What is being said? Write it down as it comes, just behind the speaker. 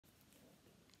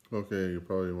Okay, you're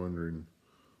probably wondering,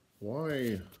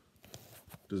 why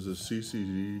does a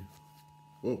CCD,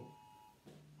 whoa,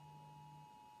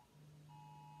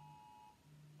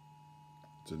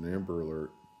 it's an Amber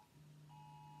Alert,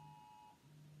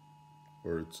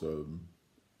 or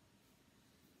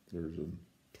there's a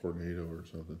tornado or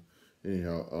something.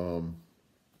 Anyhow,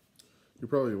 you're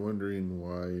probably wondering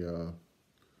why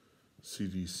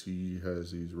CDC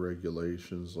has these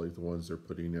regulations like the ones they're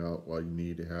putting out, why you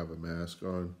need to have a mask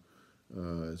on.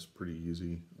 It's pretty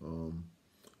easy.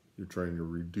 You're trying to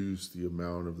reduce the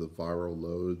amount of the viral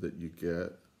load that you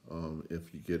get.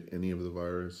 If you get any of the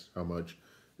virus, how much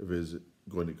of it is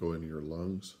going to go into your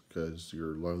lungs? Because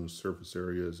your lungs surface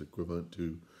area is equivalent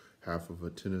to half of a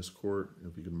tennis court.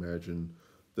 If you can imagine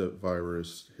the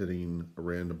virus hitting a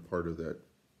random part of that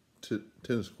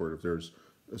tennis court, if there's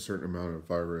a certain amount of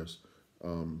virus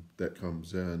that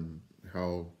comes in,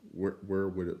 where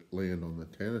would it land on the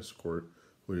tennis court?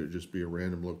 Would it just be a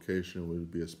random location? Would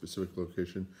it be a specific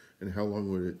location? And how long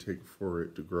would it take for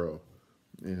it to grow?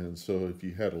 And so if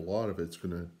you had a lot of it, it's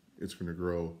gonna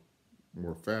grow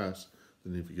more fast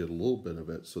than if you get a little bit of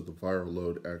it. So the viral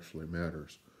load actually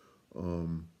matters.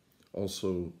 Um,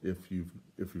 Also, if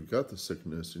you've got the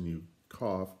sickness and you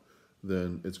cough,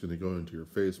 then it's going to go into your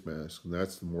face mask, and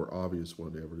that's the more obvious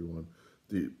one to everyone.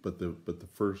 But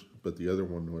the other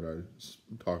one, what I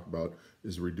talk about,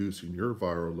 is reducing your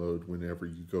viral load whenever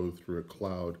you go through a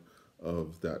cloud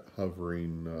of that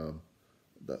hovering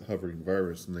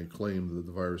virus, and they claim that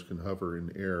the virus can hover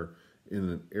in air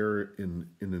in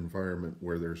an environment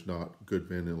where there's not good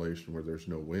ventilation, where there's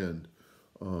no wind,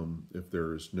 if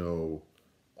there's no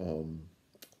um,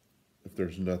 if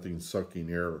there's nothing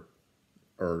sucking air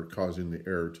or causing the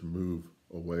air to move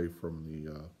away from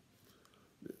the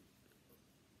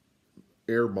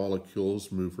air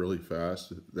molecules move really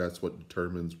fast. That's what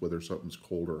determines whether something's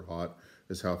cold or hot,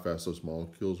 is how fast those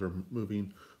molecules are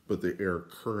moving. But the air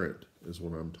current is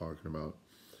what I'm talking about.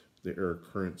 The air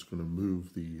current's going to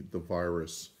move the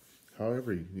virus.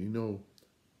 However,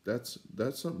 that's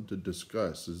something to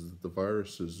discuss. Is that the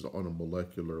virus is on a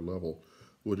molecular level?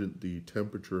 Wouldn't the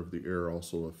temperature of the air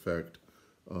also affect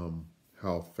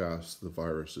how fast the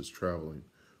virus is traveling?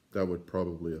 That would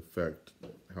probably affect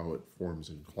how it forms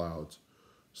in clouds.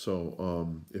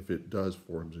 So if it does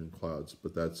forms in clouds,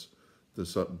 but there's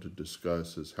something to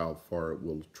discuss, is how far it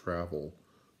will travel,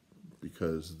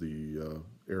 because the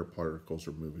air particles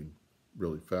are moving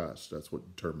really fast. That's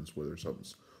what determines whether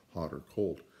something's hot or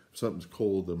cold. If something's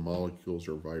cold, the molecules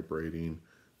are vibrating,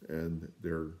 and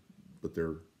they're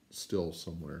still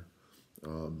somewhere.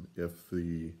 If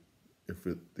the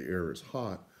air is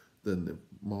hot, then the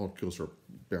molecules are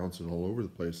bouncing all over the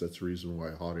place. That's the reason why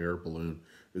a hot air balloon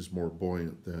is more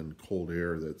buoyant than cold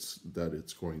air that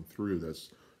it's going through.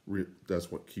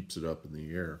 That's what keeps it up in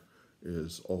the air,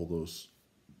 is all those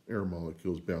air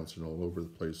molecules bouncing all over the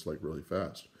place like really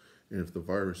fast. And if the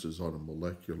virus is on a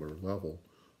molecular level,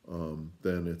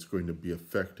 then it's going to be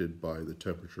affected by the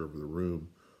temperature of the room.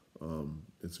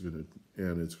 It's going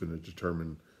to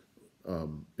determine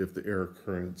if the air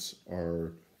currents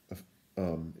are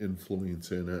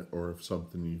influencing it, or if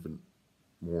something even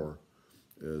more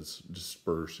is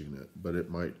dispersing it. But it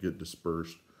might get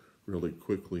dispersed really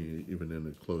quickly, even in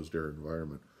a closed air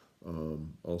environment.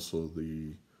 Also,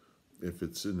 if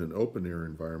it's in an open air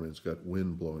environment, it's got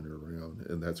wind blowing around,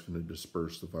 and that's going to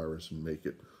disperse the virus and make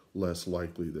it less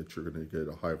likely that you're going to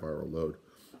get a high viral load.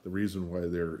 The reason why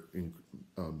they're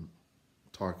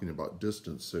talking about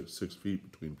distance, 6 feet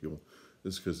between people,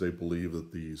 is because they believe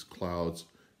that these clouds,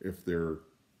 if they're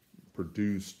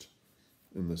produced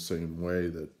in the same way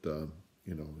that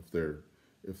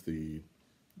if the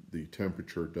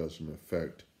temperature doesn't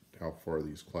affect how far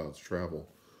these clouds travel,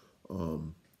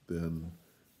 then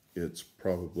it's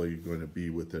probably going to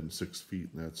be within 6 feet,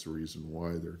 and that's the reason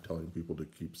why they're telling people to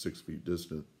keep 6 feet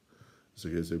distant. So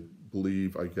because they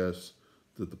believe, I guess,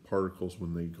 that the particles,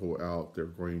 when they go out, they're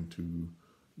going to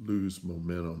lose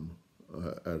momentum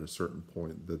at a certain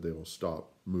point, that they will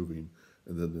stop moving,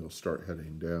 and then they'll start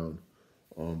heading down.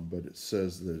 But it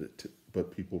says that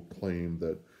but people claim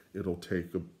that it'll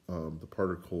take the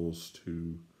particles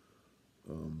to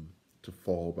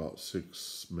fall about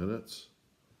 6 minutes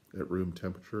at room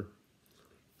temperature.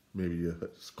 Maybe if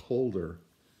it's colder,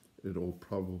 it'll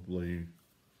probably,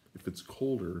 if it's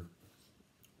colder,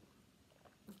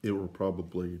 it will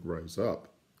probably rise up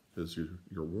because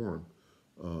you're warm,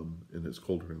 and it's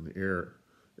colder in the air.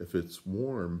 If it's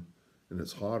warm and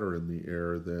it's hotter in the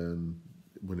air, then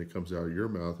when it comes out of your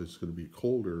mouth, it's going to be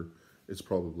colder. It's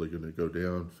probably going to go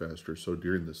down faster. So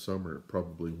during the summer, it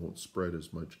probably won't spread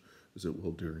as much as it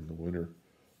will during the winter.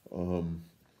 Um,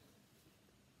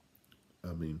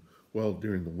 mean, well,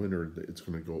 during the winter it's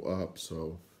going to go up.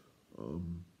 So,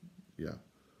 yeah.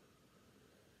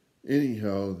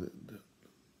 Anyhow,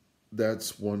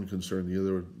 that's one concern.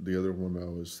 The other one I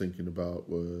was thinking about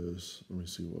was, let me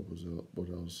see, what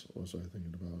else was I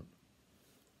thinking about?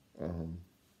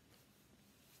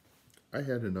 I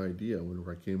had an idea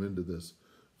whenever I came into this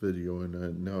video,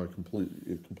 and now it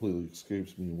completely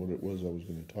escapes me what it was I was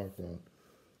going to talk about.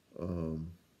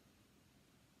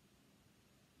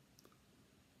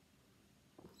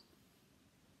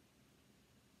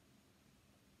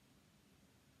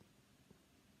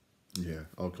 Yeah,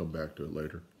 I'll come back to it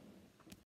later.